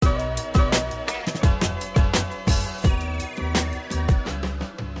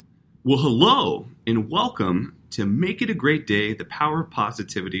Well, hello and welcome to Make It a Great Day, the Power of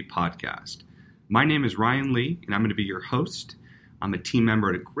Positivity podcast. My name is Ryan Lee, and I'm going to be your host. I'm a team member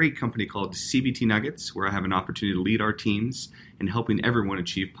at a great company called CBT Nuggets, where I have an opportunity to lead our teams in helping everyone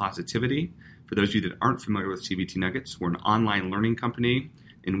achieve positivity. For those of you that aren't familiar with CBT Nuggets, we're an online learning company,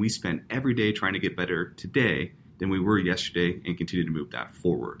 and we spend every day trying to get better today than we were yesterday and continue to move that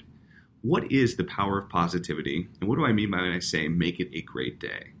forward. What is the power of positivity, and what do I mean by when I say make it a great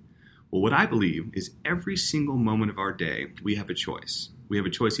day? Well, what I believe is every single moment of our day, we have a choice. We have a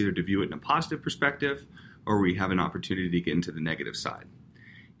choice either to view it in a positive perspective or we have an opportunity to get into the negative side.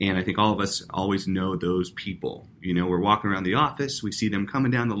 And I think all of us always know those people. You know, we're walking around the office, we see them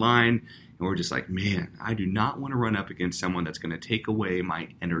coming down the line, and we're just like, man, I do not want to run up against someone that's going to take away my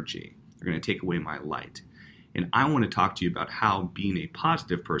energy. They're going to take away my light. And I want to talk to you about how being a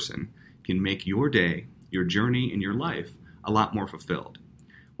positive person can make your day, your journey, and your life a lot more fulfilled.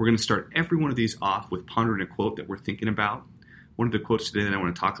 We're going to start every one of these off with pondering a quote that we're thinking about. One of the quotes today that I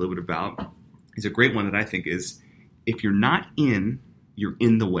want to talk a little bit about is a great one that I think is, if you're not in, you're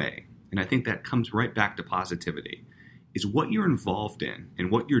in the way. And I think that comes right back to positivity. Is what you're involved in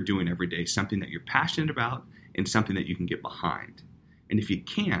and what you're doing every day something that you're passionate about and something that you can get behind? And if you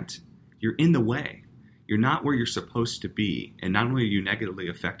can't, you're in the way. You're not where you're supposed to be. And not only are you negatively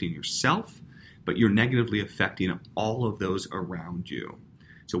affecting yourself, but you're negatively affecting all of those around you.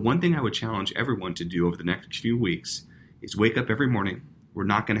 So one thing I would challenge everyone to do over the next few weeks is wake up every morning. We're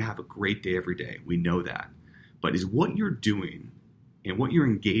not going to have a great day every day. We know that. But is what you're doing and what you're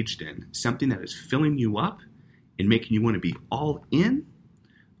engaged in something that is filling you up and making you want to be all in?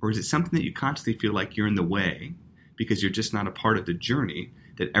 Or is it something that you constantly feel like you're in the way because you're just not a part of the journey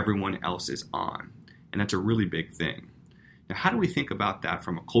that everyone else is on? And that's a really big thing. Now, how do we think about that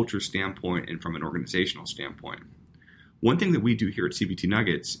from a culture standpoint and from an organizational standpoint? One thing that we do here at CBT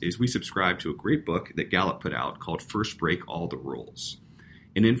Nuggets is we subscribe to a great book that Gallup put out called First Break All the Rules.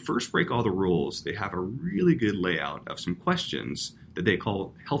 And in First Break All the Rules, they have a really good layout of some questions that they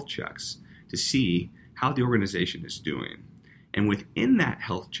call health checks to see how the organization is doing. And within that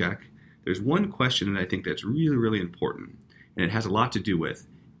health check, there's one question that I think that's really, really important. And it has a lot to do with,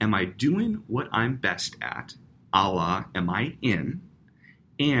 am I doing what I'm best at? A la, am I in?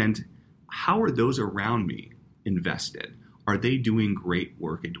 And how are those around me invested? Are they doing great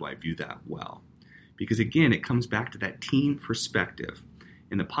work, and do I view that well? Because again, it comes back to that team perspective.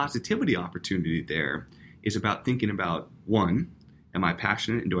 And the positivity opportunity there is about thinking about, one, am I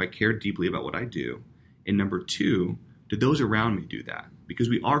passionate and do I care deeply about what I do? And number two, do those around me do that? Because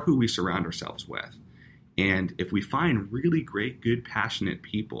we are who we surround ourselves with. And if we find really great, good, passionate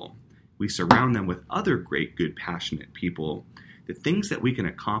people, we surround them with other great, good, passionate people, the things that we can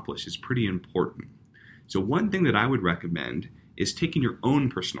accomplish is pretty important. So one thing that I would recommend is taking your own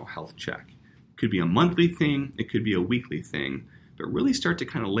personal health check. It could be a monthly thing, it could be a weekly thing, but really start to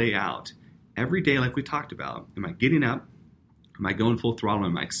kind of lay out every day like we talked about. Am I getting up? Am I going full throttle?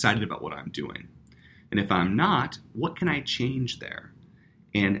 Am I excited about what I'm doing? And if I'm not, what can I change there?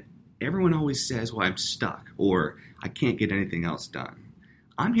 And everyone always says, well, I'm stuck or I can't get anything else done.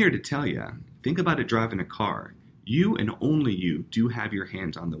 I'm here to tell you, think about it driving a car. You and only you do have your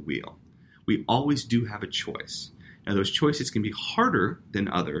hands on the wheel. We always do have a choice. Now, those choices can be harder than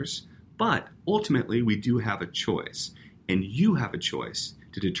others, but ultimately we do have a choice. And you have a choice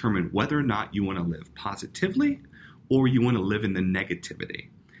to determine whether or not you want to live positively or you want to live in the negativity.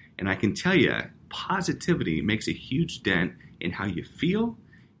 And I can tell you, positivity makes a huge dent in how you feel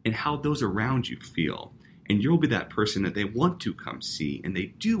and how those around you feel. And you'll be that person that they want to come see and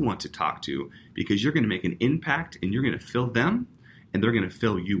they do want to talk to because you're going to make an impact and you're going to fill them and they're going to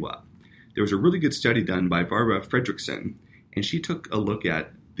fill you up. There was a really good study done by Barbara Fredrickson, and she took a look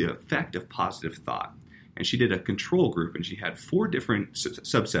at the effect of positive thought. And she did a control group, and she had 4 different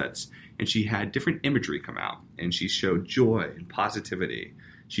subsets, and she had different imagery come out. And she showed joy and positivity.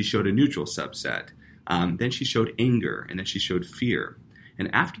 She showed a neutral subset. Then she showed anger, and then she showed fear.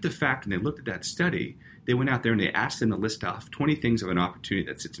 And after the fact, when they looked at that study, they went out there and they asked them to list off 20 things of an opportunity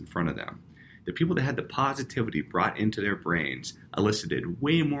that sits in front of them. The people that had the positivity brought into their brains elicited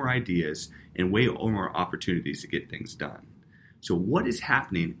way more ideas and way more opportunities to get things done. So what is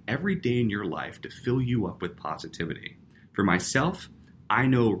happening every day in your life to fill you up with positivity? For myself, I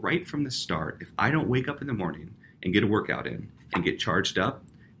know right from the start, if I don't wake up in the morning and get a workout in and get charged up,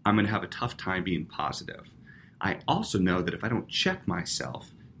 I'm going to have a tough time being positive. I also know that if I don't check myself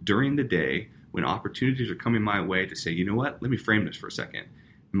during the day when opportunities are coming my way to say, you know what, let me frame this for a second.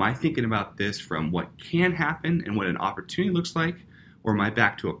 Am I thinking about this from what can happen and what an opportunity looks like? Or am I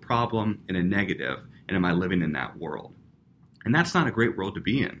back to a problem and a negative, and am I living in that world? And that's not a great world to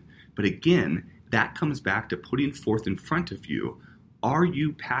be in. But again, that comes back to putting forth in front of you, are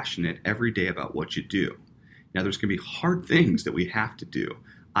you passionate every day about what you do? Now, there's going to be hard things that we have to do.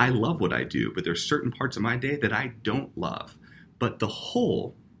 I love what I do, but there's certain parts of my day that I don't love. But the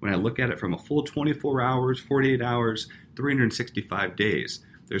whole, when I look at it from a full 24 hours, 48 hours, 365 days,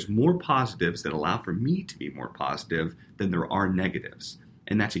 there's more positives that allow for me to be more positive than there are negatives.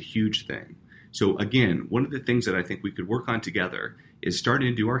 And that's a huge thing. So again, one of the things that I think we could work on together is starting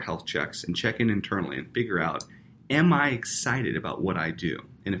to do our health checks and check in internally and figure out, am I excited about what I do?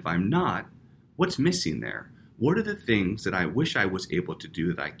 And if I'm not, what's missing there? What are the things that I wish I was able to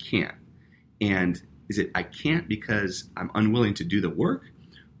do that I can't? And is it I can't because I'm unwilling to do the work?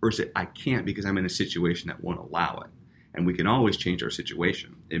 Or is it I can't because I'm in a situation that won't allow it? And we can always change our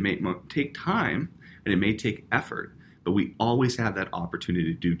situation. It may take time and it may take effort, but we always have that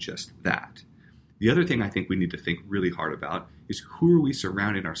opportunity to do just that. The other thing I think we need to think really hard about is who are we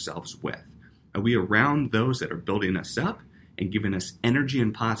surrounding ourselves with? Are we around those that are building us up and giving us energy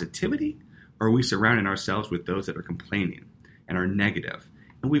and positivity? Or are we surrounding ourselves with those that are complaining and are negative?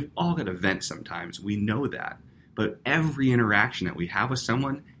 And we've all got to vent sometimes. We know that. But every interaction that we have with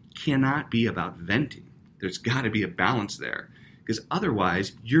someone cannot be about venting. There's got to be a balance there. Because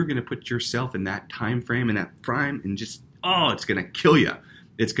otherwise, you're going to put yourself in that time frame and that prime and just, it's going to kill you.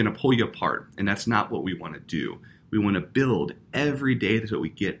 It's going to pull you apart. And that's not what we want to do. We want to build every day so we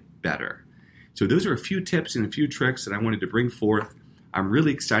get better. So those are a few tips and a few tricks that I wanted to bring forth. I'm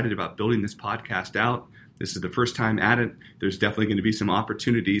really excited about building this podcast out. This is the first time at it. There's definitely going to be some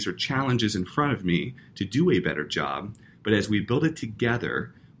opportunities or challenges in front of me to do a better job. But as we build it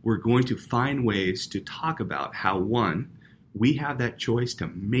together, we're going to find ways to talk about how, one, we have that choice to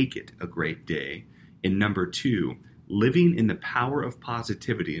make it a great day. And number two, living in the power of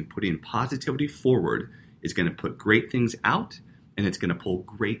positivity and putting positivity forward is going to put great things out and it's going to pull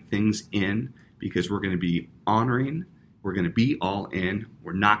great things in because we're going to be honoring, we're going to be all in,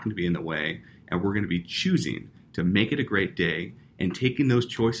 we're not going to be in the way, and we're going to be choosing to make it a great day and taking those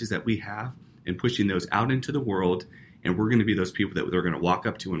choices that we have and pushing those out into the world. And we're going to be those people that they're going to walk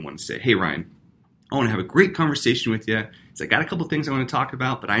up to and want to say, hey, Ryan, I want to have a great conversation with you. I got a couple things I want to talk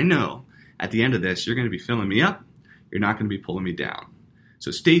about, but I know at the end of this, you're going to be filling me up. You're not going to be pulling me down. So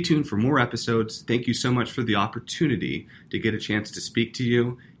stay tuned for more episodes. Thank you so much for the opportunity to get a chance to speak to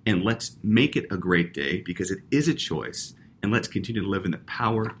you. And let's make it a great day because it is a choice. And let's continue to live in the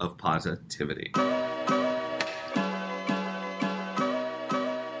power of positivity.